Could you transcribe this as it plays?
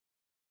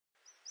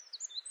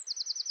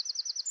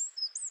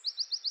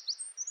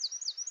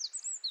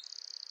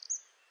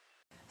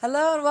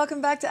Hello and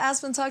welcome back to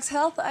Aspen Talks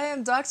Health. I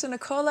am Dr.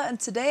 Nicola and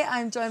today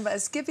I'm joined by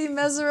Skippy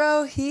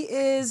Mesirow. He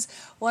is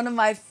one of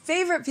my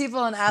favorite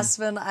people in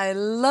Aspen. I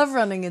love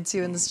running into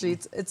you in the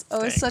streets. It's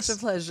always such a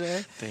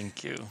pleasure.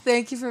 Thank you.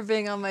 Thank you for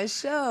being on my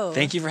show.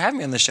 Thank you for having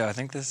me on the show. I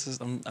think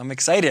I'm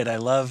excited. I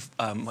love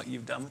what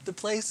you've done with the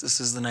place.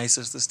 This is the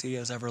nicest the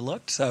studio's ever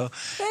looked. So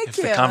if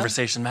the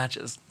conversation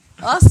matches.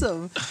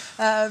 Awesome.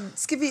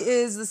 Skippy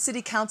is the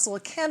city council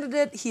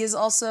candidate. He has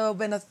also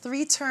been a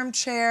 3-term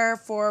chair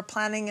for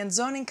Planning and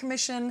Zoning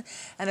Commission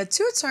and a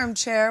 2-term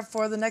chair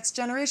for the Next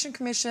Generation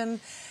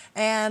Commission.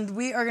 And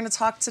we are going to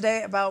talk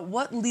today about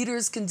what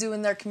leaders can do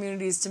in their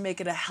communities to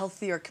make it a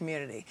healthier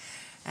community.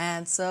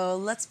 And so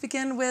let's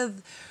begin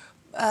with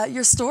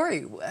your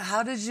story.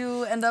 How did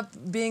you end up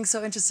being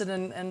so interested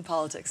in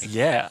politics?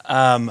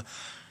 Yeah.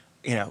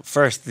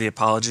 First, the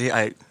apology.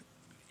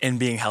 In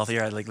being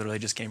healthier, I literally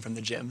just came from the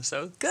gym.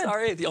 So good.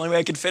 Sorry, the only way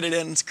I could fit it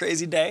in. It's a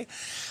crazy day.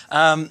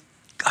 I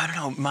don't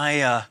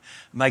know.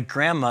 My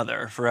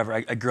grandmother, forever.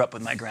 I grew up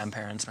with my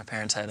grandparents. My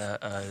parents had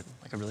a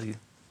really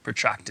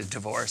protracted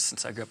divorce, and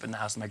so I grew up in the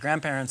house with my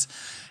grandparents.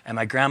 And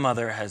my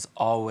grandmother has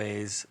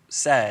always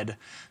said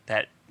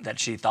that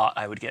she thought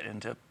I would get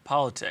into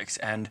politics.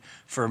 And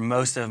for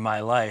most of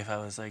my life,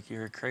 I was like,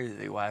 "You're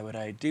crazy. Why would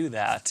I do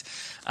that?"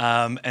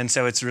 And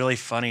so it's really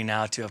funny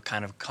now to have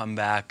kind of come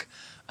back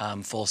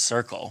full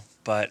circle.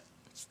 But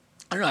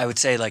I don't know, I would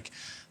say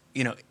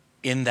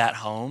in that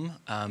home,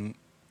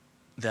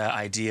 the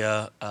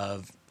idea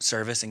of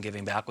service and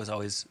giving back was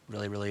always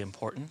really, really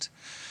important.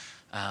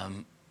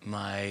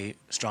 My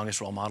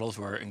strongest role models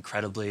were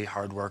incredibly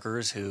hard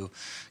workers who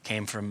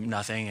came from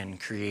nothing and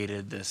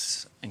created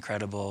this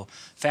incredible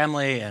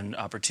family and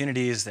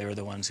opportunities. They were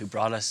the ones who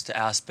brought us to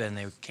Aspen.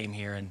 They came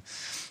here in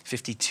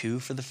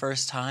 '52 for the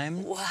first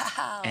time.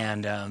 Wow.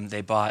 And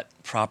they bought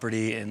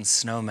property in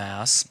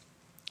Snowmass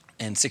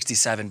in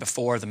 '67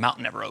 before the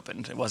mountain ever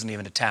opened. It wasn't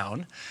even a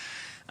town.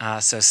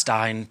 So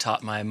Stein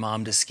taught my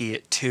mom to ski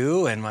at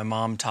 2, and my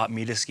mom taught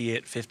me to ski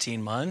at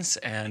 15 months.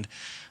 And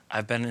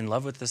I've been in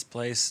love with this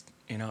place,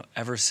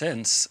 ever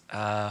since.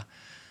 That's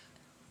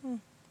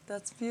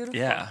beautiful.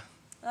 Yeah.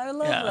 I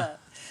love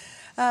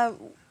that.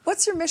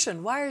 What's your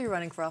mission? Why are you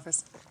running for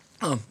office?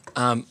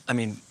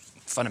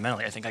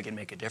 Fundamentally, I think I can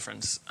make a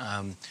difference.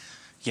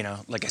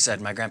 Like I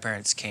said, my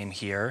grandparents came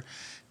here,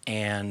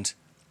 and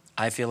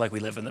I feel like we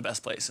live in the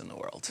best place in the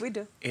world. We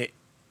do.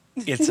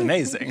 It's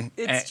amazing.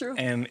 It's true.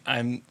 And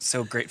I'm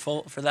so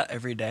grateful for that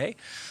every day.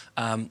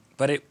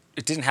 But it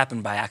didn't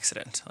happen by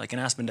accident. Like,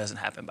 Aspen doesn't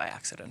happen by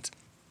accident.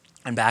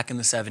 And back in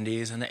the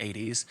 70s and the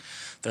 80s,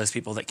 those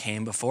people that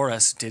came before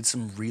us did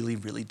some really,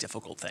 really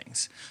difficult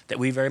things that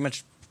we very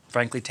much,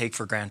 frankly, take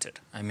for granted.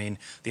 I mean,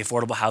 the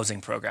affordable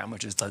housing program,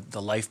 which is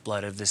the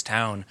lifeblood of this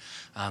town,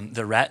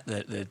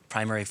 the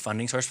primary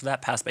funding source for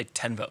that, passed by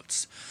 10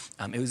 votes.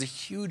 It was a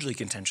hugely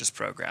contentious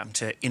program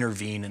to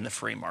intervene in the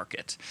free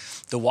market.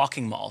 The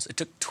walking malls, it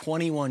took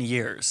 21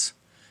 years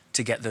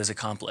to get those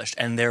accomplished.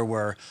 And there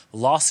were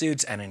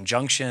lawsuits and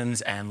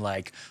injunctions and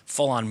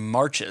full-on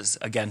marches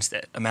against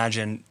it.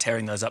 Imagine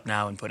tearing those up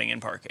now and putting in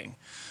parking.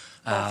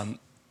 The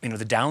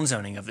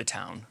downzoning of the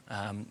town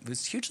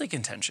was hugely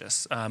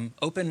contentious.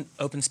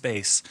 Open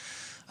space.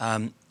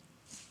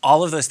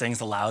 All of those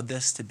things allowed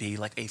this to be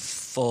like a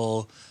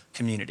full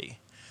community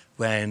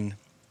when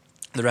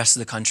the rest of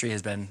the country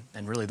has been,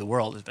 and really the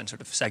world, has been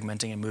sort of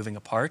segmenting and moving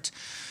apart.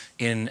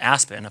 In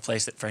Aspen, a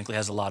place that frankly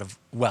has a lot of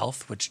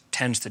wealth, which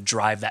tends to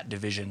drive that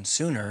division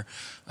sooner,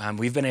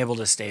 we've been able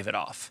to stave it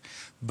off.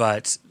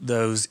 But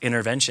those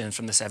interventions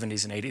from the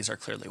 70s and 80s are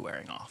clearly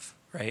wearing off,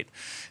 right?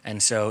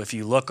 And so if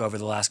you look over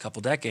the last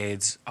couple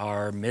decades,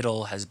 our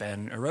middle has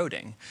been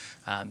eroding.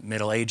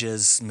 Middle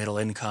ages, middle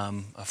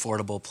income,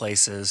 affordable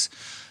places.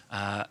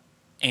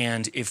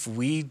 And if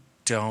we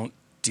don't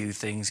do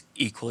things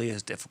equally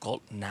as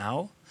difficult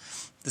now,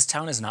 this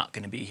town is not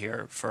going to be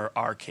here for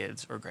our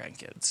kids or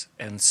grandkids.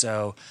 And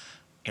so,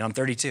 I'm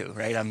 32,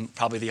 right? I'm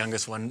probably the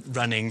youngest one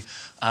running,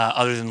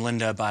 other than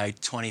Linda, by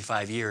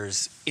 25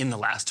 years in the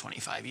last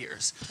 25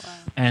 years. Wow.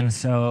 And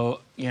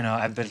so,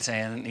 I've been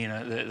saying,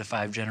 the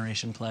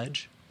 5-generation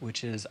pledge,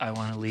 which is I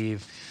want to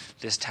leave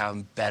this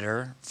town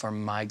better for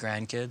my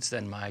grandkids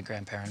than my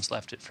grandparents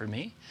left it for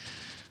me.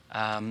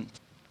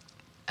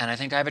 And I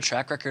think I have a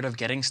track record of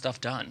getting stuff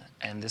done,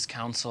 and this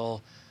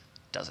council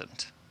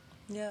doesn't.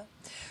 Yeah.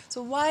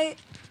 So why,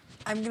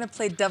 I'm going to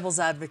play devil's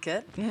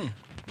advocate.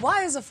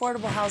 Why is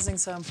affordable housing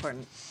so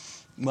important?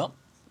 Well,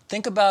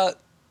 think about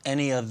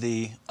any of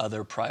the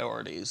other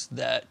priorities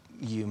that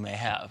you may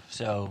have.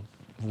 So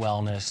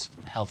wellness,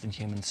 health and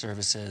human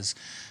services,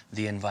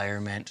 the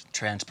environment,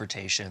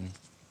 transportation.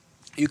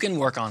 You can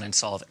work on and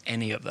solve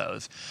any of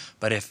those,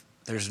 but if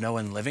there's no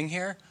one living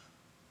here,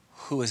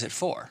 who is it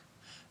for?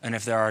 And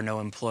if there are no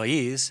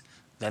employees,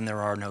 then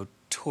there are no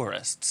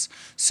tourists.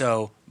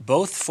 So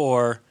both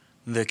for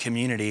the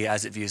community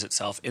as it views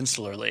itself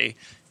insularly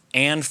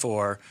and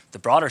for the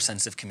broader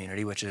sense of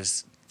community, which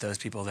is those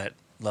people that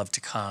love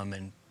to come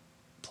and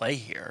play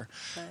here,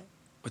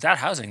 without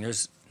housing,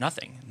 there's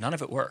nothing. None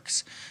of it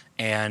works.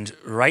 And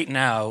right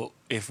now,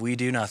 if we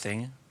do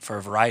nothing for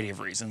a variety of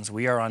reasons,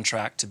 we are on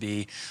track to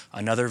be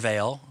another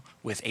Vail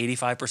with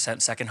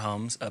 85% second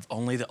homes of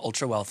only the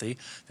ultra wealthy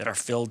that are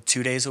filled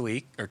 2 days a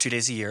week, or 2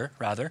 days a year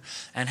rather,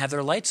 and have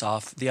their lights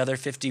off the other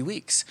 50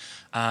 weeks.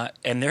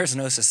 And there's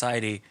no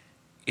society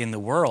in the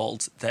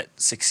world that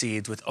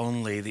succeeds with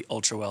only the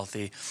ultra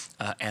wealthy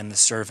and the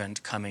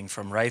servant coming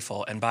from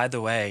rifle. And by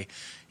the way,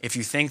 if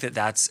you think that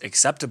that's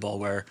acceptable,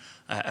 where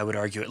I would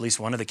argue at least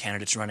one of the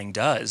candidates running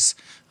does,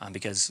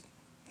 because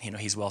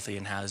he's wealthy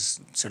and has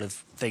sort of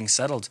things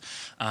settled,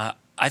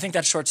 I think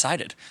that's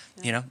short-sighted.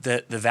 Yeah.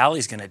 The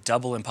valley's going to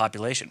double in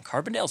population.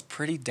 Carbondale's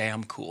pretty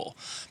damn cool.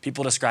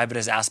 People describe it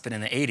as Aspen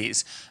in the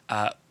 80s.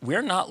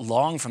 We're not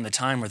long from the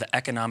time where the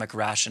economic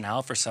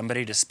rationale for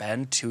somebody to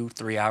spend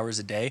 2-3 hours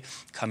a day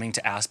coming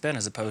to Aspen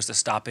as opposed to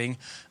stopping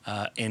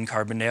in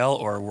Carbondale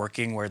or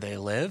working where they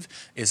live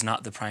is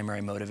not the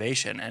primary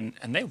motivation.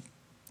 And they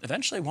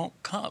eventually won't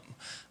come.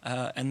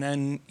 And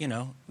then,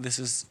 this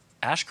is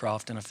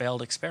Ashcroft and a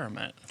failed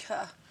experiment.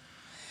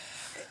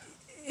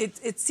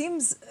 It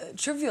seems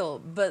trivial,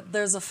 but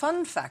there's a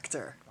fun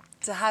factor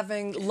to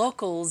having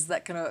locals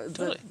that can,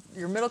 Totally.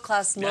 your middle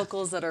class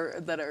locals that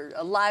are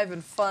alive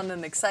and fun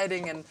and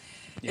exciting, and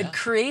it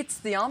creates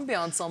the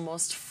ambiance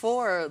almost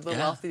for the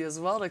wealthy as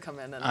well to come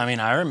in. And I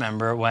mean, I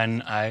remember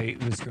when I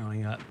was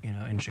growing up,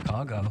 in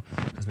Chicago,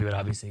 because we would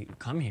obviously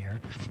come here,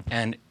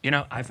 and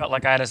I felt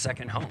like I had a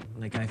second home.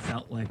 Like I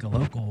felt like a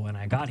local when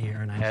I got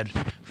here, and I had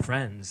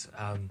friends.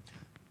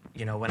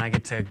 When I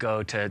get to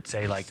go to,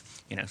 say, like,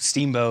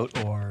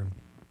 Steamboat or,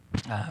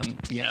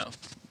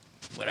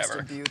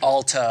 whatever,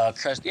 Alta,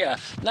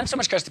 not so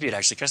much Crested Butte,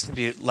 actually. Crested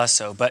Butte, less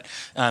so. But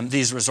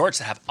these resorts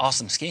that have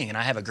awesome skiing, and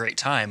I have a great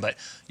time, but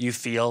you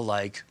feel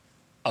like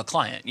a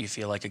client. You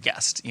feel like a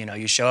guest.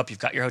 You show up, you've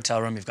got your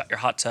hotel room, you've got your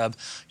hot tub,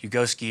 you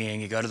go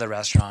skiing, you go to the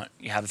restaurant,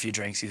 you have a few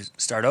drinks, you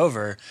start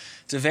over.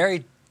 It's a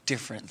very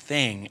different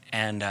thing.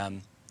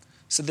 And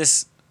so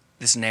this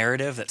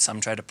narrative that some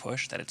try to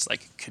push, that it's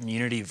like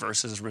community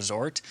versus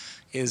resort,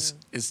 is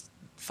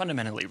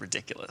fundamentally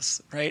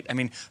ridiculous, right? I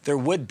mean, there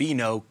would be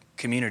no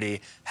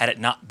community had it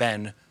not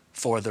been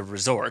for the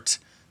resort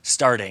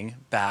starting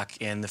back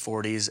in the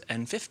 40s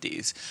and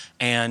 50s.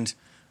 And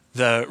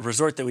the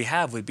resort that we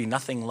have would be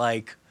nothing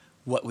like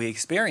what we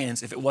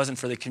experience if it wasn't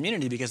for the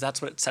community, because that's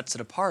what sets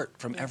it apart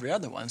from every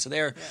other one. So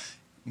they're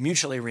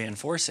mutually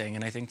reinforcing,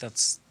 and I think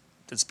that's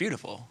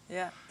beautiful.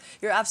 Yeah.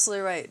 You're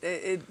absolutely right.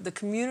 The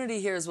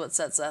community here is what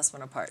sets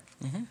Aspen apart.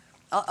 Mm-hmm.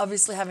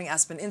 Obviously having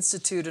Aspen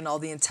Institute and all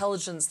the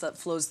intelligence that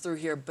flows through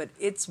here, but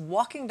it's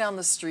walking down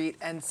the street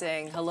and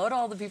saying hello to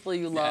all the people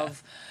you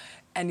love,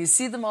 and you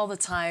see them all the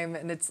time,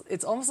 and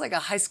it's almost like a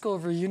high school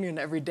reunion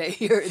every day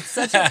here. It's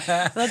such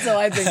that's how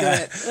I think of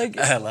it. Like,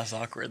 less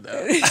awkward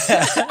though.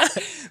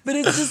 But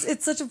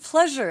it's such a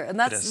pleasure, and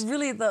that's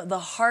really the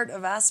heart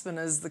of Aspen,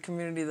 is the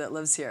community that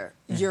lives here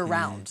year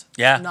round.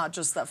 Yeah. Not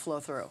just that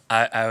flow through.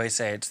 I always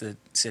say it's the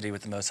city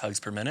with the most hugs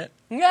per minute.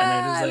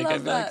 Yeah, and I feel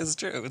that. like it's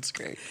true. It's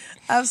great.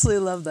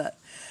 Absolutely love that.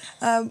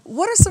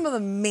 What are some of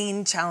the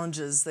main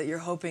challenges that you're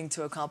hoping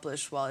to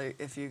accomplish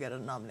if you get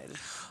nominated?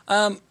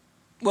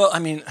 Well, I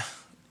mean,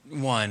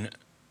 one,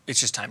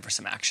 it's just time for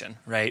some action,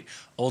 right?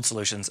 Old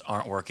solutions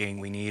aren't working.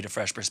 We need a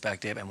fresh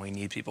perspective, and we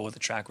need people with a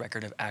track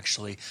record of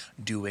actually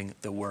doing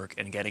the work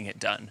and getting it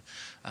done.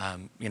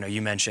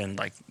 You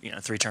mentioned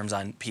 3 terms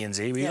on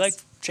P&Z. We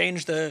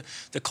changed the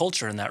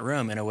culture in that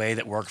room in a way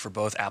that worked for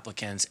both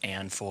applicants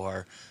and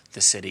for the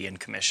city and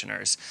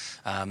commissioners.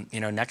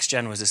 Next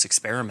Gen was this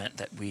experiment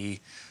that we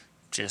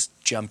just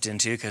jumped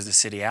into because the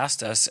city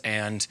asked us,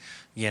 and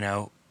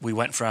we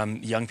went from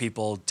young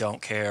people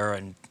don't care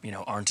and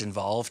aren't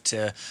involved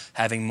to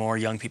having more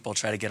young people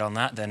try to get on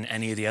that than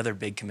any of the other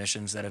big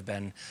commissions that have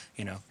been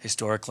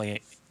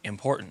historically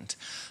important.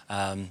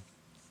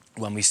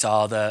 When we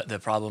saw the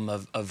problem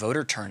of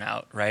voter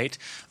turnout, right?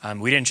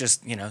 We didn't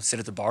just sit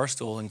at the bar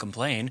stool and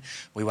complain.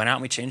 We went out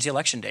and we changed the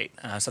election date,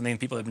 something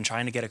people have been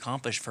trying to get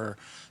accomplished for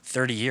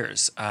 30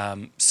 years.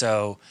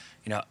 So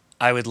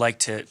I would like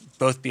to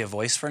both be a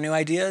voice for new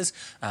ideas,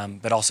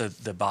 but also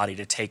the body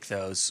to take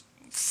those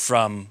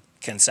from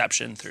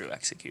conception through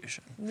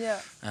execution. Yeah.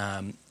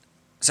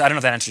 So I don't know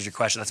if that answers your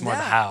question. That's more the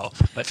how,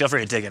 but feel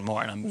free to dig in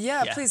more. And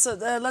please. So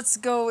let's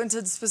go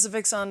into the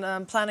specifics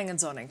on planning and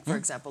zoning, for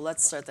example.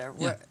 Let's start there.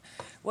 Yeah.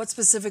 What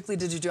specifically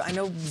did you do? I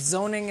know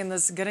zoning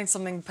getting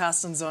something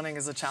passed in zoning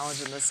is a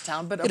challenge in this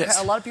town, but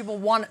a lot of people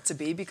want it to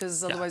be,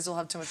 because otherwise you'll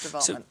have too much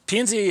development. So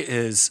P&Z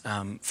is,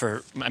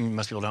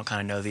 most people don't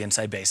kind of know the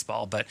inside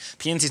baseball, but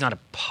P&Z is not a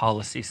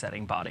policy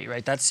setting body,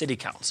 right? That's city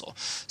council.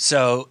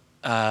 So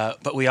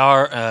but we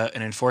are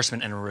an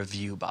enforcement and a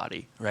review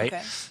body, right?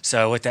 Okay.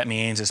 So what that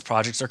means is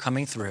projects are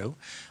coming through,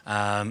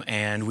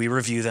 and we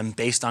review them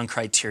based on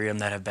criteria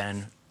that have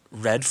been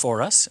read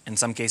for us. In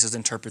some cases,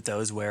 interpret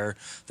those where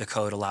the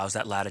code allows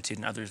that latitude,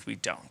 and others we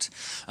don't.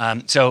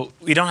 So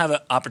we don't have an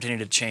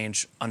opportunity to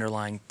change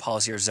underlying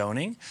policy or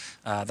zoning.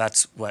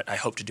 That's what I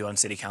hope to do on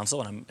city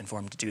council, and I'm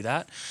informed to do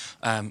that.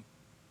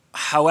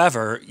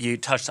 However, you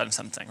touched on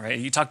something, right?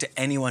 You talk to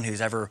anyone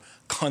who's ever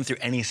gone through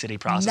any city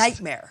process.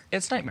 Nightmare.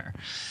 It's nightmare.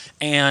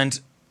 And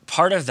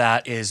part of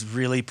that is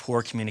really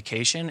poor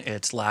communication.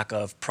 It's lack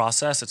of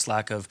process. It's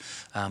lack of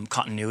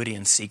continuity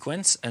and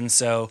sequence. And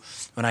so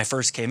when I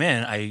first came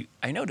in,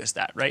 I noticed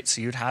that, right?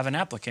 So you'd have an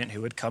applicant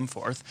who would come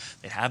forth.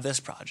 They'd have this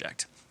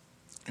project.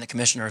 And the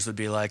commissioners would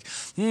be like,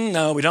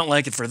 no, we don't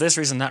like it for this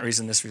reason, that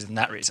reason, this reason,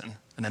 that reason.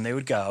 And then they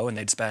would go and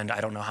they'd spend, I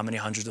don't know how many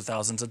hundreds of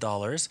thousands of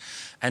dollars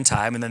and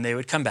time. And then they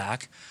would come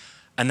back.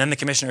 And then the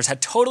commissioners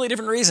had totally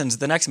different reasons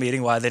at the next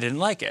meeting why they didn't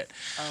like it.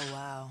 Oh,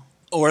 wow.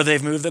 Or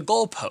they've moved the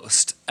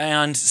goalpost.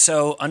 And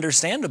so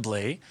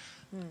understandably,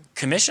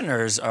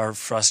 commissioners are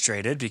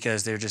frustrated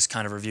because they're just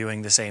kind of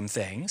reviewing the same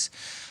things.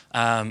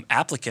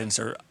 Applicants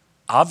are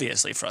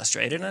obviously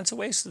frustrated, and it's a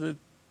waste of the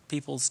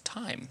people's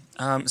time.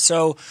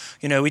 So,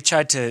 we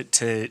tried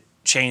to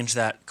change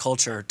that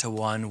culture to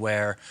one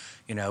where,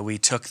 we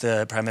took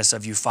the premise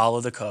of you follow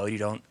the code, you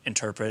don't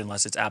interpret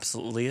unless it's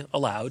absolutely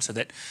allowed, so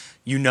that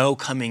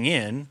coming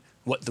in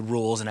what the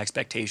rules and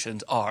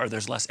expectations are.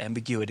 There's less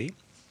ambiguity.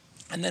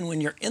 And then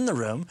when you're in the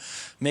room,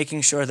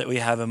 making sure that we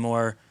have a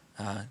more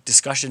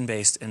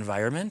discussion-based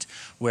environment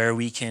where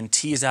we can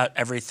tease out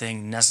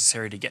everything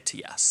necessary to get to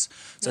yes.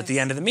 So at the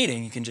end of the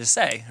meeting, you can just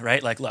say,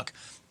 right, like, look,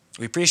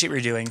 we appreciate what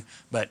you're doing,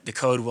 but the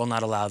code will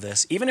not allow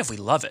this, even if we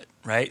love it,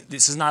 right?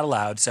 This is not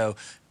allowed, so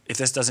if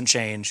this doesn't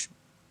change,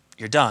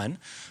 you're done.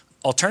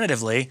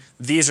 Alternatively,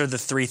 these are the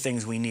 3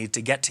 things we need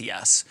to get to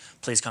yes.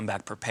 Please come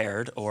back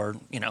prepared, or,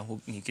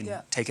 you can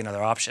take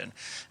another option.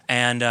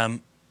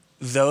 And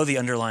though the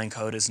underlying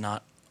code is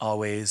not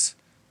always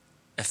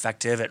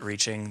effective at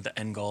reaching the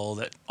end goal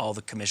that all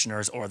the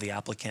commissioners or the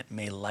applicant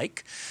may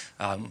like,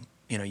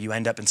 you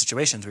end up in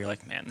situations where you're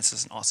like, man, this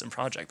is an awesome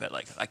project, but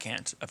like I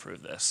can't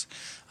approve this.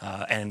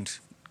 And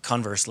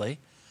conversely,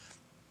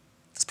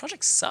 this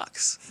project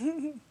sucks.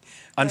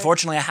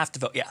 Unfortunately, I have to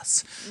vote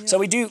yes. Yeah. So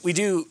we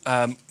do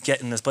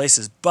get in those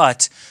places,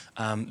 but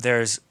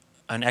there's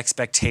an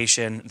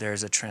expectation,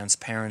 there's a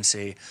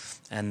transparency,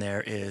 and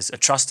there is a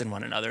trust in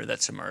one another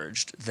that's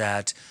emerged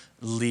that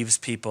leaves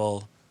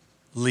people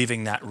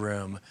leaving that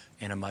room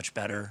in a much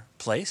better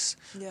place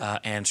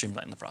and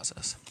streamlining the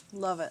process.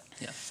 Love it.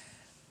 Yeah.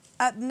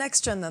 At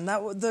Next Gen, then,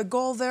 the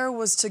goal there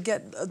was to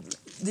get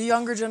the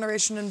younger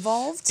generation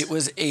involved? It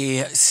was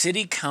a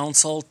city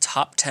council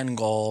top 10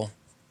 goal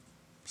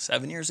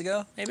 7 years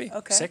ago, maybe?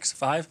 Okay. 6,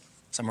 5,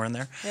 somewhere in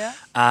there. Yeah.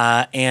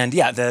 And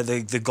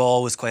the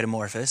goal was quite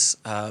amorphous,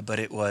 but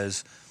it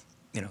was,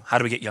 how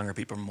do we get younger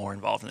people more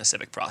involved in the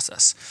civic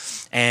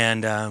process?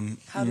 And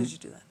how did you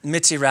do that?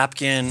 Mitzi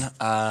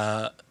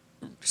Rapkin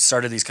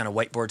started these kind of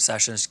whiteboard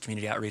sessions,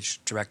 community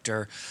outreach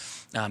director,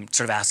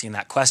 sort of asking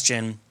that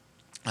question.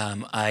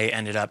 I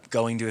ended up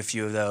going to a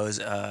few of those.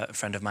 A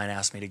friend of mine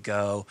asked me to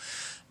go.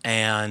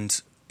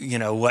 And,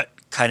 what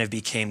kind of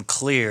became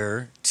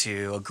clear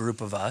to a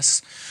group of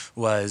us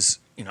was,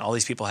 all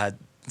these people had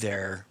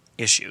their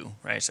issue,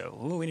 right? So,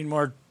 we need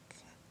more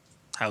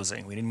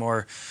housing. We need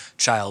more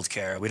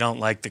childcare. We don't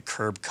like the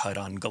curb cut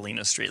on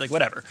Galena Street, like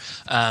whatever.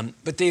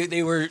 But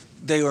they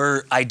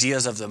were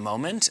ideas of the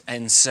moment.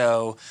 And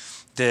so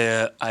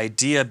the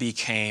idea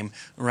became,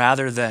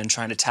 rather than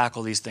trying to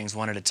tackle these things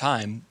one at a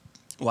time,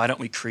 why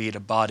don't we create a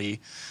body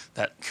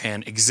that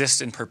can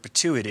exist in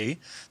perpetuity,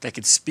 that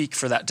could speak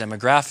for that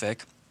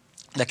demographic,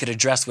 that could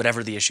address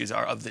whatever the issues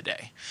are of the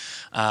day.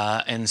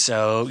 And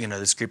so,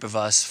 this group of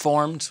us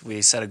formed.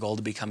 We set a goal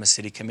to become a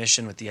city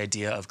commission with the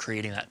idea of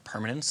creating that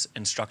permanence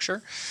and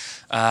structure.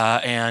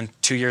 And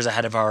 2 years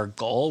ahead of our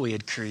goal, we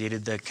had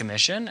created the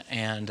commission,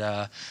 and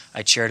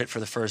I chaired it for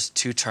the first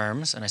 2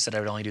 terms. And I said I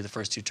would only do the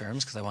first 2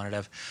 terms because I wanted to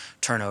have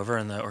turnover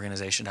in the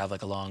organization to have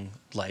like a long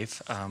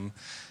life.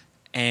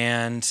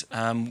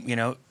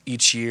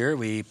 Each year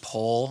we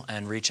poll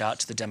and reach out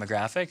to the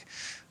demographic.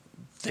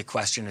 The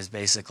question is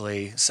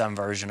basically some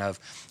version of,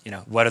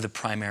 what are the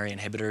primary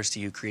inhibitors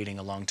to you creating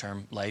a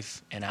long-term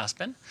life in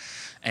Aspen?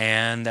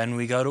 And then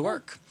we go to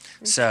work.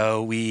 Okay.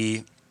 So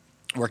we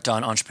worked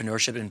on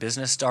entrepreneurship and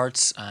business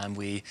starts.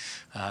 We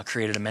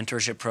created a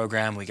mentorship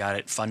program. We got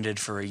it funded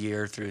for a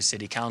year through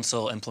city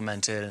council,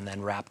 implemented, and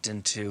then wrapped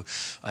into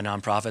a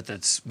nonprofit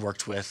that's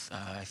worked with,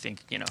 I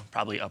think,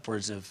 probably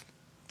upwards of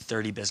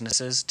 30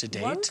 businesses to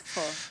date.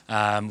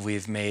 Wonderful.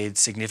 We've made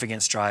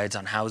significant strides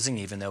on housing,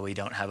 even though we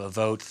don't have a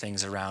vote,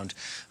 things around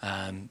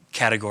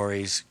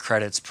categories,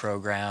 credits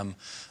program.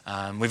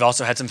 We've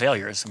also had some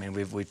failures. I mean,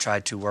 we've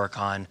tried to work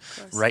on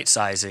right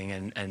sizing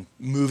and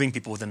moving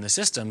people within the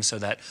system so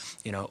that,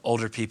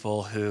 older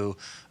people who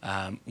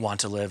want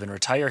to live and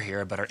retire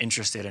here but are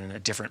interested in a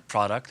different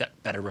product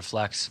that better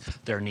reflects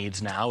their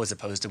needs now as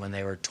opposed to when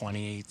they were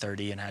 20,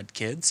 30 and had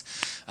kids,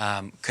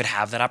 could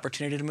have that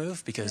opportunity to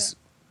move because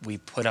we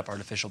put up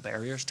artificial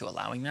barriers to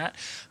allowing that.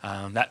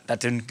 That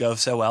didn't go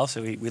so well,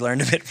 so we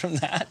learned a bit from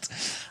that.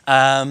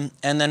 And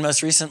then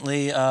most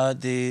recently,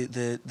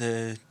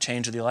 the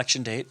change of the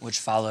election date, which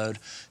followed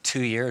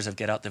 2 years of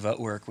get out the vote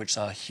work, which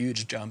saw a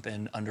huge jump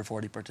in under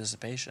 40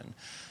 participation.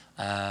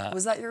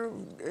 Was that your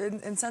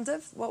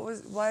incentive?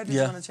 Why did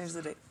you want to change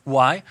the date?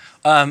 Why?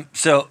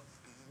 So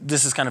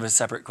this is kind of a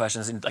separate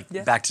question, like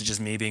Yeah. back to just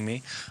me being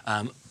me.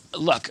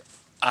 Look,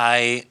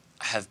 I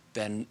have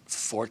been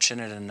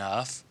fortunate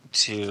enough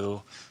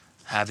to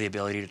have the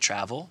ability to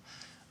travel.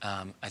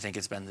 I think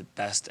it's been the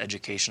best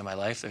education of my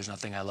life. There's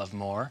nothing I love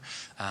more.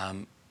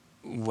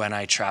 When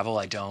I travel,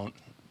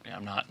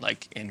 I'm not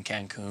like in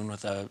Cancun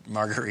with a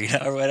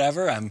margarita or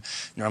whatever. I'm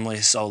normally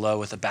solo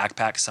with a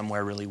backpack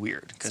somewhere really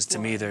weird. Because to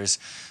me, there's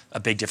a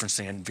big difference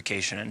between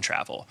vacation and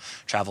travel.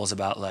 Travel is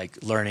about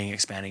like learning,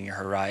 expanding your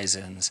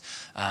horizons.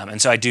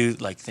 And so I do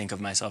like think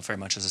of myself very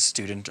much as a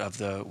student of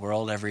the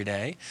world every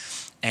day.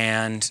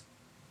 And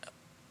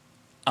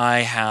I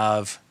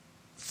have,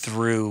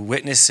 through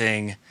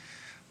witnessing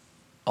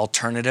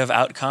alternative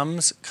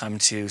outcomes, come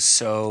to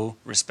so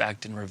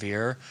respect and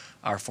revere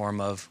our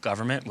form of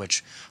government,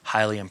 which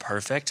highly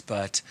imperfect,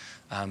 but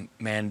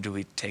man, do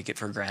we take it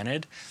for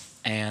granted.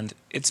 And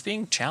it's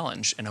being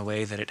challenged in a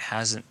way that it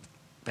hasn't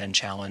been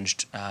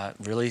challenged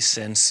really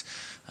since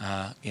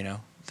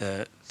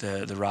the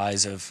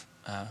rise of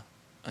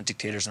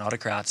dictators and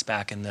autocrats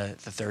back in the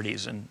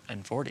 30s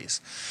and 40s.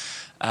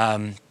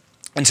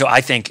 And so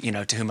I think,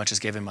 to whom much is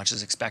given, much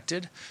is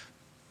expected.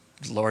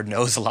 Lord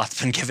knows a lot's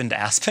been given to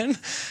Aspen.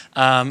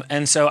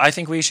 And so I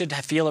think we should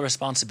feel a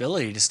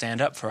responsibility to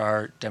stand up for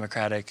our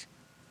democratic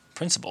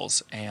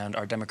principles and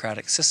our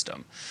democratic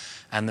system.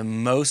 And the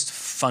most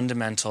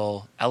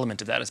fundamental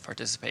element of that is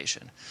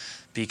participation.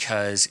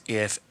 Because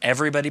if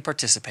everybody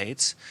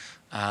participates,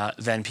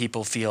 then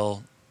people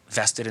feel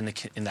vested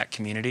in that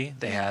community.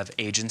 They have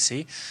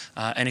agency.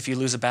 And if you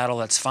lose a battle,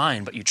 that's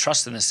fine, but you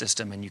trust in the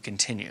system and you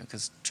continue,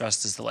 because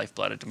trust is the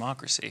lifeblood of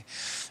democracy.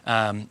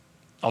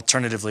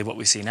 Alternatively, what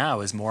we see now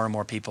is more and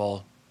more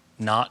people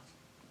not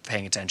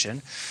paying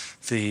attention,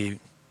 the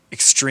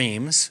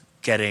extremes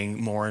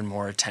getting more and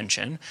more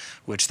attention,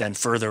 which then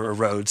further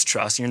erodes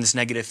trust. You're in this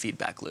negative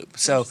feedback loop.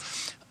 So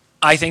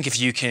I think if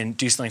you can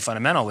do something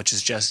fundamental, which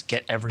is just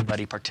get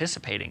everybody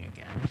participating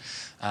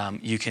again,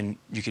 you can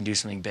do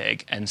something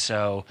big. And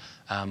so,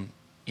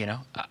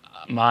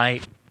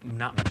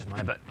 not much of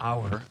mine, but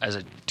as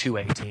a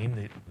 2A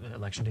team, the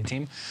election day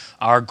team,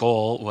 our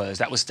goal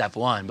that was step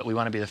one, but we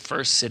want to be the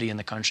first city in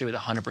the country with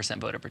 100%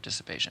 voter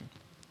participation.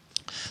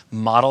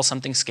 Model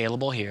something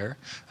scalable here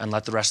and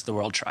let the rest of the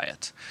world try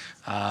it.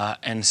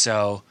 And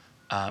so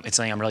it's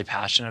something I'm really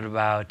passionate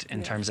about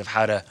in terms of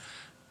how to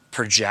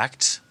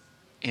project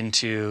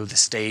into the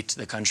state,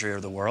 the country, or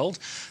the world.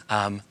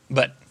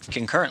 But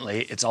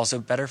concurrently, it's also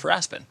better for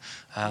Aspen.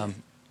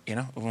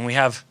 When we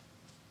have,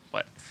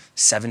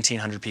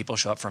 1,700 people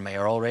show up for a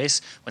mayoral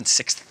race, when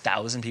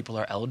 6,000 people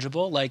are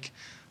eligible,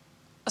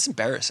 that's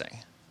embarrassing.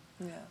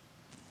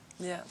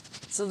 Yeah.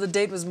 So the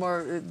date was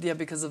more,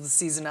 because of the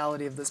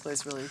seasonality of this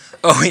place, really.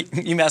 Oh, wait,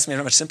 you asked me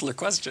a much simpler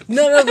question.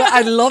 No, but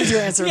I loved your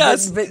answer.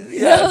 Yes.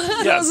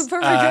 That was a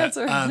perfect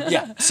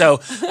answer. So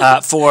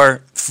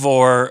for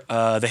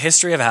the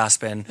history of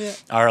Aspen,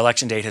 our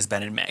election date has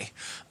been in May.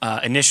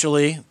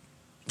 Initially,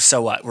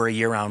 so what? We're a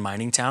year-round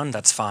mining town.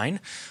 That's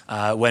fine.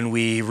 When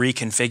we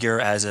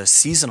reconfigure as a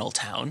seasonal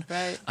town,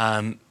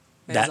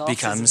 that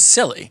becomes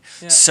silly.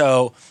 Yeah.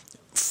 So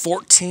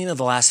 14 of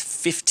the last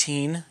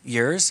 15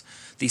 years,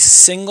 the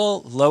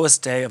single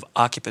lowest day of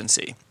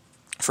occupancy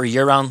for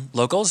year-round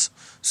locals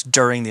is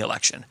during the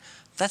election.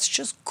 That's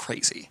just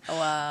crazy.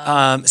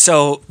 Wow.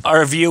 So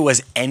our view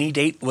was any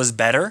date was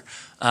better.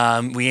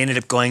 We ended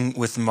up going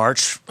with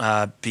March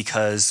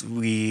because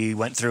we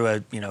went through a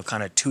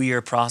kind of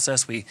 2-year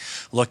process. We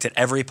looked at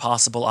every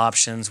possible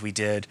options. We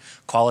did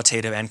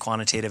qualitative and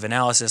quantitative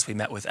analysis. We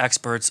met with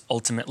experts.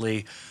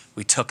 Ultimately,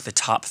 we took the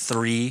top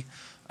 3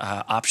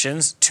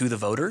 options to the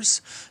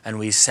voters, and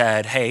we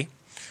said, hey,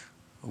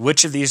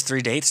 which of these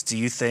 3 dates do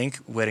you think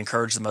would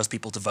encourage the most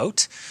people to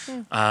vote?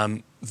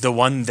 The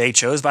one they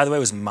chose, by the way,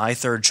 was my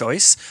third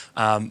choice,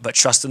 but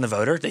trust in the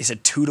voter. They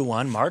said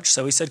 2-1 March,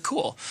 so we said,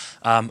 cool.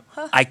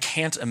 I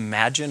can't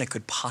imagine it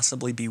could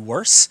possibly be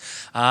worse,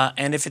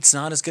 and if it's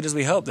not as good as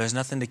we hope, there's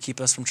nothing to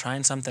keep us from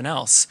trying something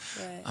else.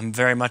 Right. I'm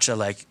very much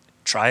a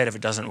try it. If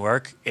it doesn't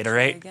work,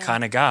 iterate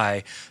kind of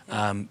guy,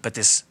 but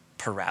this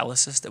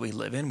paralysis that we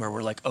live in where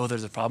we're like, oh,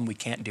 there's a problem, we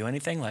can't do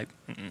anything,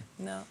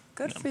 No,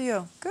 good for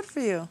you. Good for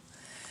you.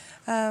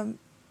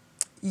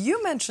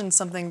 You mentioned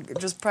something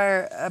just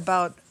prior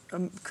about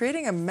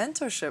creating a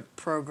mentorship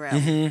program.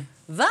 Mm-hmm.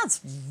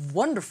 That's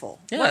wonderful.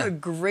 Yeah. What a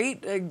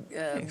great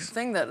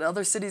thing that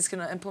other cities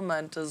can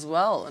implement as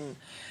well.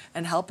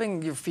 And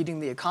helping, you're feeding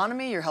the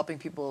economy, you're helping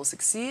people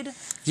succeed.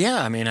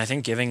 Yeah, I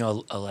think giving a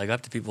leg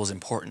up to people is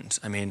important.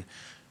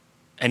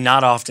 And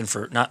not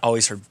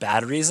always for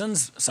bad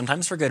reasons,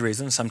 sometimes for good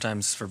reasons,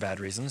 sometimes for bad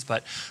reasons.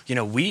 But,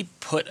 we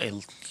put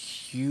a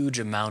huge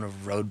amount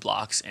of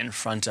roadblocks in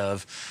front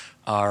of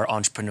our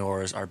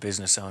entrepreneurs, our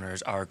business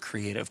owners, our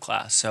creative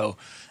class. So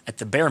at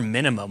the bare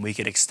minimum, we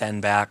could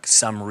extend back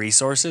some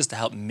resources to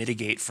help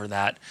mitigate for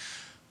that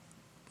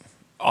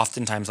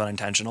oftentimes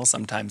unintentional,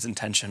 sometimes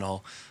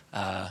intentional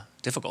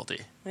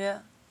difficulty. Yeah.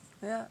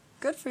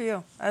 Good for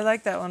you. I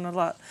like that one a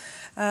lot.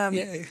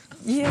 Yay.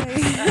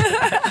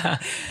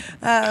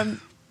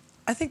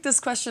 I think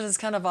this question is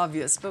kind of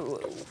obvious,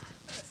 but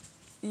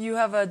you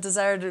have a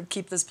desire to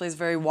keep this place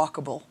very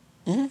walkable.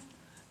 Mm-hmm.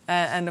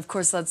 And of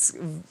course, that's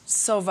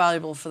so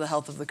valuable for the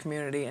health of the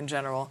community in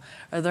general.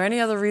 Are there any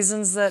other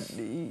reasons that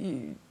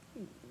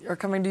are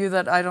coming to you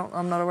that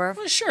I'm not aware of?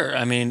 Well, sure.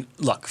 I mean,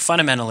 look,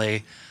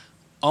 fundamentally,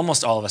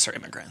 almost all of us are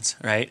immigrants,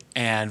 right?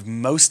 And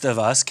most of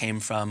us came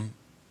from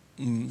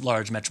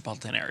large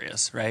metropolitan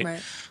areas, right?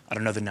 I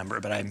don't know the number,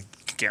 but I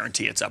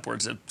guarantee it's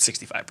upwards of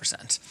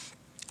 65%.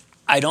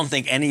 I don't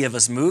think any of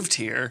us moved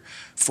here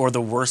for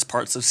the worst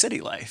parts of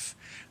city life,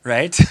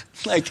 right?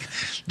 Like,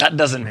 that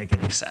doesn't make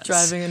any sense.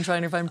 Driving and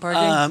trying to find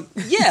parking?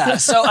 Yeah,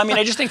 so, I mean,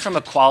 I just think from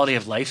a quality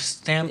of life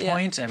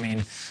standpoint, I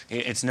mean,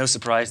 it's no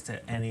surprise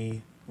to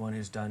anyone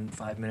who's done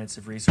 5 minutes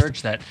of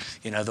research that,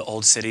 the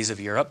old cities of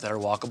Europe that are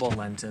walkable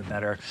lend to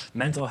better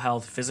mental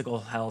health, physical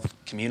health,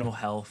 communal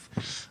health.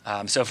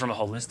 So from a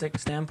holistic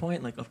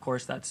standpoint, like, of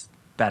course, that's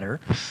better.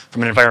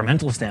 From an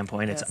environmental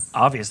standpoint, it's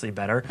obviously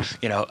better.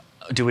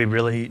 Do we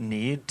really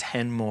need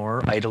 10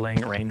 more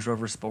idling Range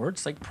Rover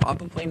Sports? Like,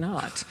 probably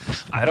not.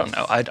 I don't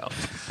know. I don't.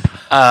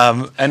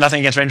 And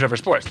nothing against Range Rover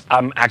Sports.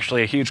 I'm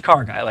actually a huge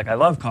car guy. Like, I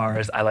love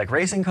cars. I like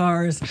racing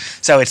cars.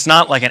 So it's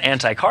not like an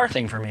anti-car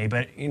thing for me,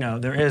 but,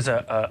 there is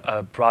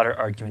a broader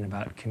argument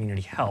about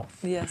community health.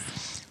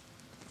 Yes.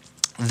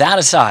 That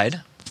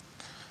aside,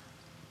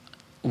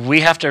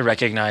 we have to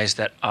recognize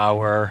that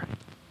our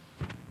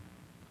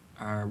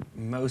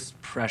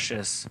most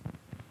precious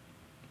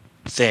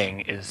thing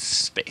is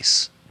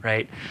space,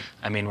 right?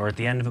 I mean, we're at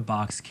the end of a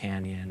box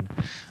canyon.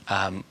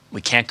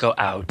 We can't go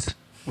out.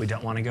 We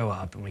don't want to go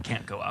up, and we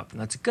can't go up, and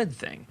that's a good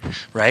thing,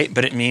 right?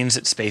 But it means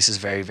that space is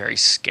very, very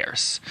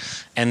scarce.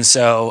 And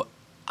so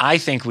I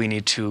think we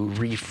need to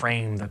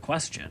reframe the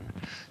question,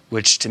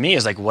 which to me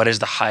is like, what is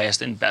the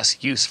highest and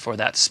best use for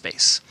that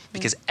space?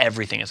 Because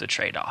everything is a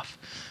trade-off,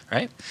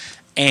 right?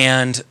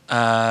 And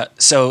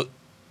so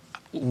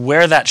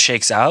where that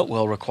shakes out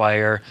will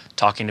require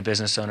talking to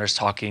business owners,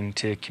 talking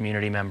to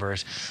community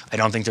members. I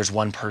don't think there's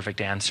one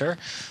perfect answer.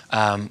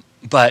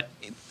 But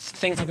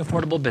things like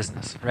affordable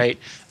business, right?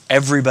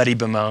 Everybody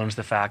bemoans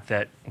the fact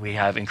that we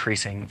have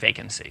increasing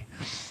vacancy.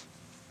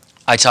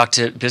 I talk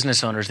to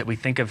business owners that we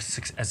think of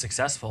as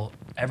successful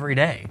every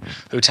day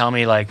who tell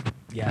me, like,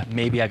 yeah,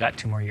 maybe I got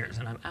 2 more years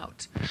and I'm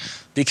out.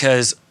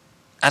 Because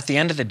at the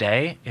end of the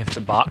day, if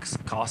the box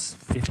costs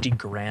 50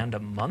 grand a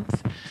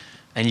month,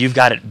 and you've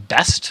got at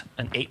best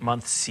an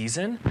 8-month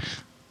season,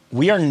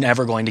 we are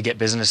never going to get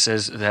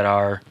businesses that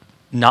are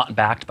not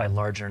backed by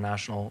large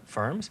international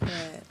firms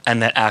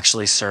and that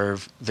actually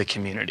serve the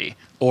community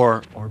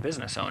or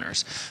business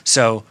owners.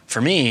 So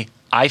for me,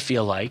 I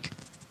feel like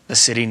the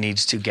city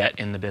needs to get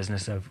in the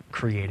business of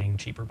creating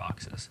cheaper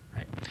boxes,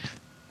 right?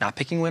 Not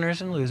picking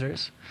winners and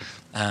losers,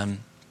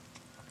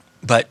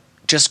 but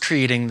just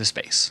creating the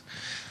space.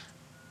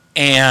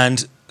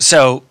 And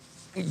so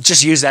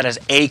just use that as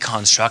a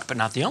construct, but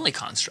not the only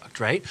construct,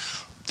 right?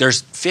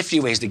 There's 50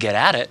 ways to get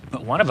at it,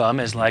 but one of them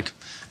is like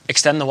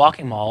extend the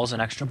walking malls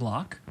an extra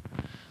block,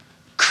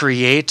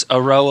 create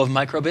a row of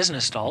micro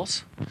business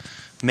stalls,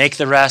 make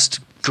the rest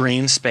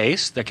green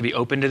space that could be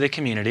open to the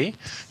community.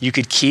 You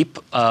could keep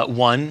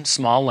one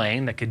small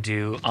lane that could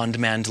do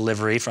on-demand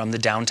delivery from the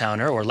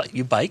downtowner or let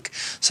you bike,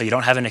 so you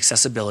don't have an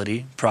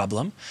accessibility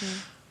problem.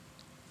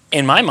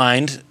 In my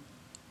mind,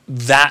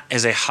 that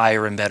is a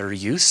higher and better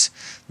use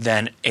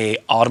than a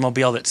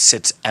automobile that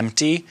sits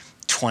empty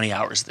 20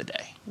 hours of the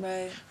day.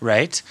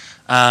 Right?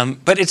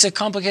 But it's a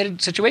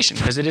complicated situation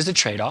because it is a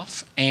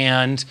trade-off,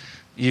 and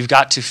you've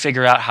got to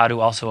figure out how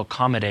to also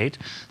accommodate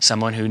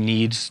someone who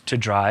needs to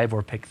drive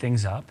or pick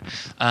things up.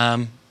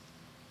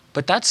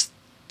 But that's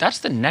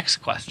the next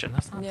question.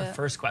 That's not the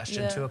first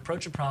question. To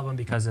approach a problem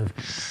because of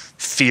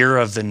fear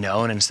of the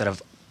known instead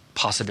of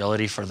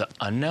possibility for the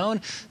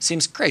unknown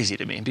seems crazy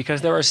to me,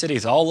 because there are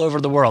cities all over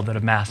the world that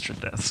have mastered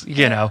this,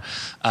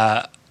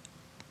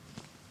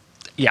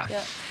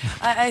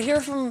 I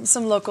hear from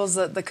some locals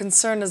that the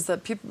concern is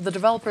that the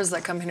developers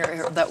that come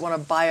here that want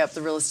to buy up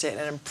the real estate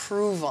and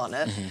improve on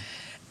it,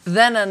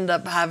 then end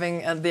up having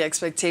the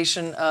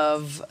expectation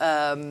of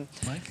that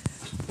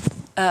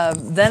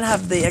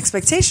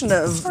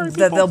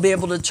they'll be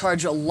able to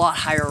charge a lot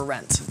higher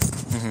rent,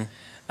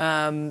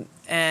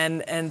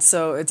 and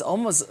so it's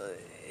almost.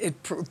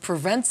 It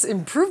prevents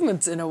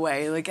improvements in a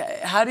way. Like,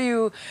 how do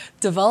you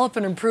develop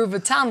and improve a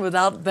town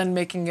without then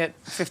making it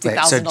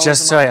 $50,000 So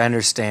just so I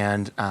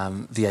understand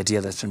the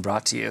idea that's been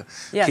brought to you,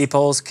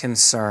 people's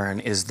concern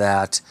is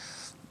that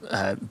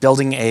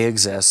building A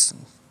exists,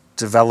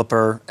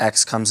 developer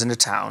X comes into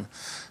town,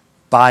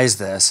 buys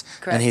this,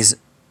 and he's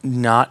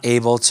not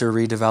able to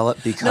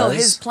redevelop because... No,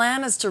 his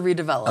plan is to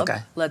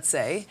redevelop, let's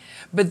say,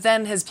 but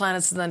then his plan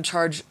is to then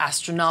charge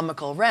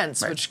astronomical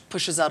rents, which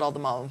pushes out all the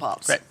mom and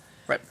pops. Right.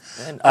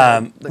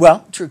 And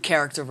true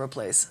character of a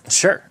place.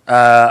 Sure.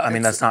 I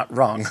mean, that's not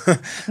wrong.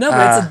 No,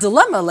 but it's a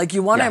dilemma. Like,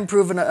 you want to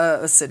improve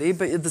a city,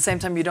 but at the same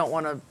time, you don't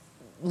want to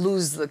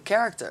lose the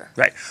character.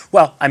 Right.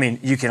 Well, I mean,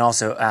 you can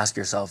also ask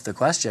yourself the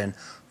question,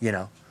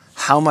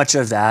 how much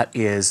of that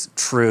is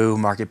true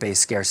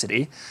market-based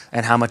scarcity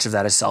and how much of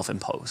that is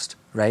self-imposed,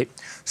 right?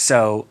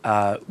 So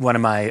one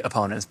of my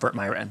opponents, Burt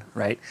Myron,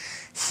 right?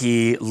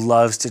 He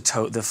loves to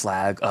tote the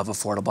flag of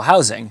affordable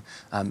housing.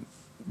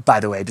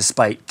 By the way,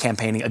 despite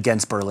campaigning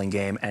against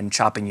Burlingame and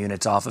chopping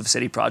units off of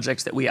city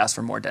projects that we asked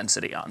for more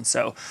density on.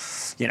 So,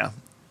 you know,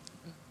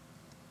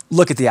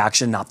 look at the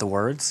action, not the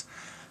words.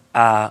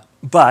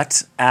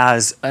 But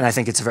and I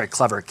think it's a very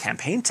clever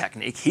campaign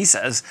technique, he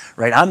says,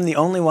 right, I'm the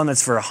only one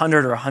that's for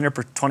 100 or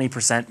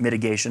 120%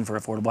 mitigation for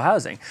affordable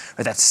housing.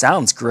 Right, that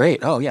sounds great.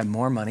 Oh yeah,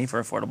 more money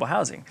for affordable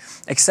housing.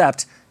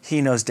 Except he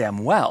knows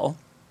damn well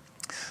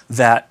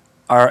that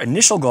our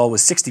initial goal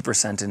was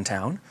 60% in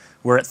town.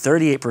 We're at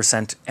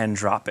 38% and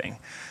dropping.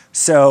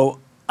 So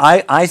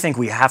I think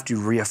we have to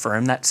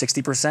reaffirm that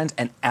 60%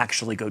 and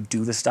actually go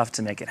do the stuff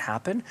to make it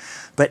happen.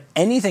 But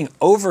anything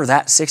over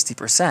that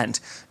 60%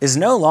 is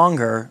no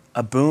longer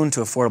a boon to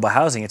affordable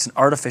housing. It's an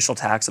artificial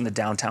tax on the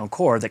downtown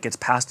core that gets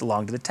passed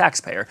along to the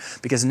taxpayer,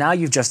 because now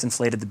you've just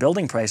inflated the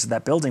building price of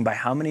that building by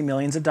how many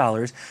millions of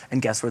dollars,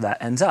 and guess where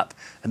that ends up?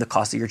 In the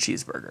cost of your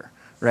cheeseburger,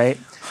 right?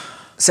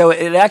 So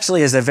it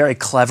actually is a very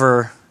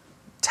clever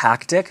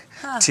tactic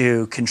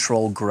to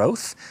control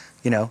growth,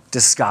 you know,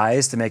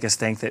 disguised to make us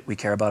think that we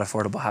care about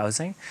affordable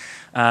housing.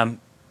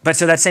 But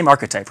so that same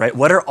archetype, right?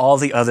 What are all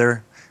the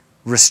other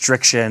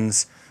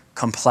restrictions,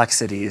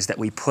 complexities that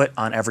we put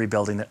on every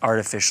building that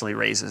artificially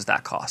raises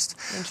that cost?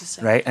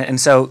 Interesting. Right? And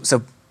so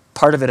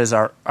part of it is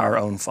our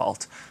own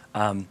fault.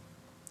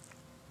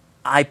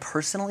 I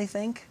personally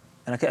think,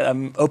 and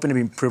I'm open to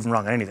being proven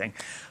wrong on anything,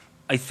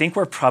 I think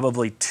we're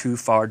probably too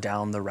far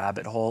down the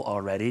rabbit hole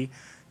already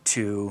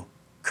to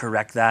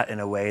correct that in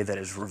a way that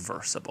is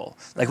reversible.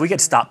 Like, we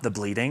could stop the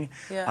bleeding.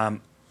 Yeah.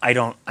 I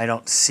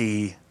don't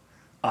see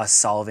us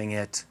solving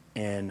it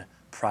in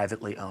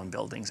privately owned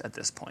buildings at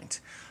this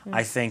point.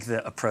 I think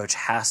the approach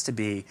has to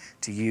be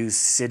to use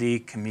city,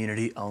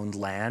 community-owned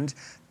land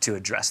to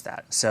address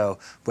that. So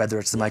whether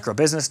it's the micro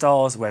business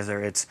stalls,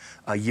 whether it's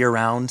a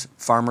year-round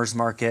farmer's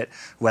market,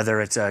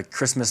 whether it's a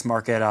Christmas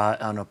market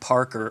on a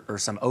park or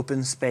some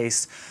open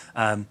space,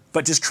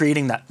 but just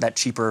creating that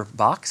cheaper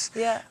box.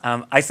 Yeah.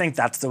 I think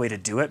that's the way to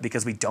do it,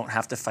 because we don't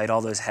have to fight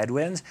all those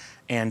headwinds.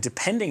 And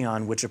depending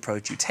on which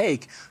approach you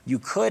take, you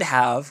could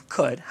have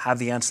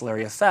the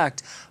ancillary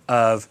effect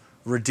of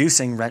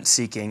reducing rent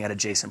seeking at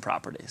adjacent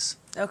properties.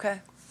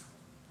 Okay.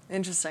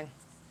 Interesting.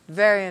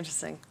 Very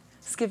interesting.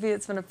 Skippy,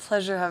 it's been a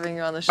pleasure having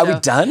you on the show. Are we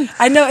done?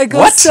 I know it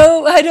goes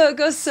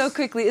so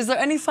quickly. Is there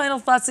any final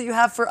thoughts that you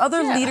have for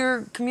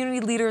other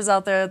community leaders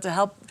out there to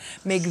help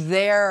make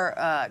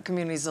their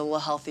communities a little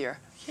healthier?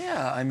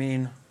 Yeah, I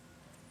mean,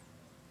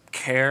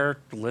 care,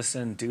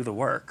 listen, do the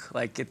work.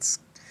 Like, it's,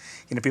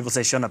 you know, people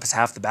say showing up is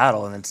half the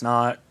battle, and it's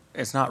not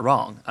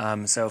wrong.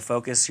 So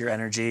focus your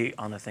energy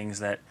on the things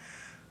that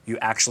you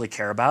actually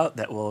care about,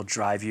 that will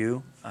drive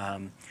you.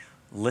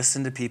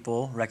 Listen to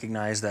people,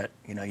 recognize that,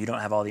 you know, you don't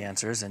have all the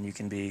answers and you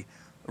can be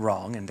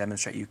wrong, and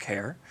demonstrate you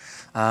care.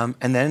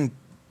 And then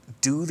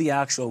do the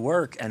actual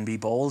work and be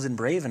bold and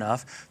brave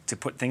enough to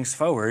put things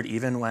forward,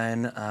 even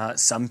when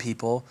some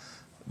people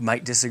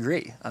might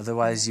disagree.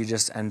 Otherwise, you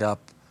just end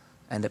up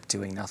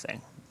doing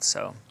nothing.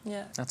 So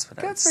that's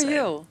what I would say. Good for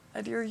you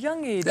at your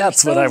young age.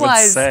 That's You're what I so would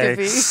wise,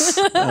 say.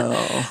 Skippy.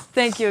 Oh.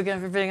 Thank you again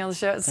for being on the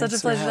show. It's such a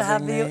pleasure to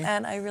have you, me.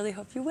 and I really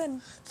hope you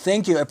win.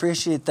 Thank you. I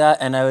appreciate that.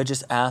 And I would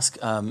just ask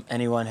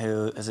anyone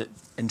who has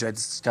enjoyed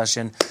this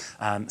discussion,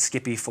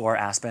 Skippy for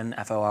Aspen,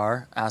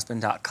 FOR,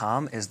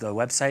 aspen.com is the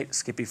website,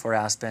 Skippy for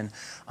Aspen.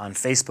 On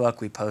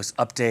Facebook, we post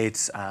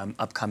updates,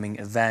 upcoming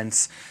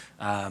events.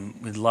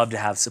 We'd love to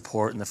have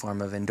support in the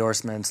form of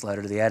endorsements,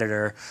 letter to the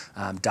editor,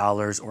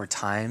 dollars, or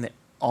time. That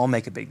all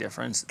make a big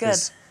difference. Good.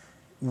 This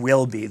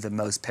will be the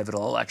most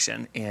pivotal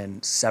election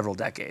in several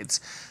decades.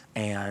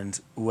 And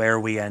where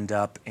we end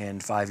up in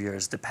 5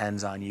 years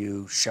depends on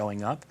you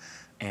showing up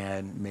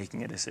and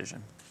making a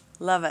decision.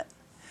 Love it.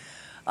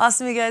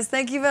 Awesome, you guys.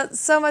 Thank you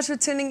so much for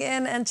tuning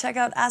in, and check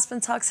out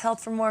Aspen Talks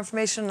Health for more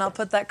information, and I'll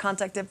put that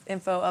contact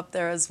info up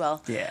there as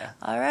well. Yeah.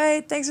 All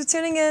right. Thanks for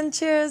tuning in.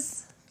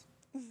 Cheers.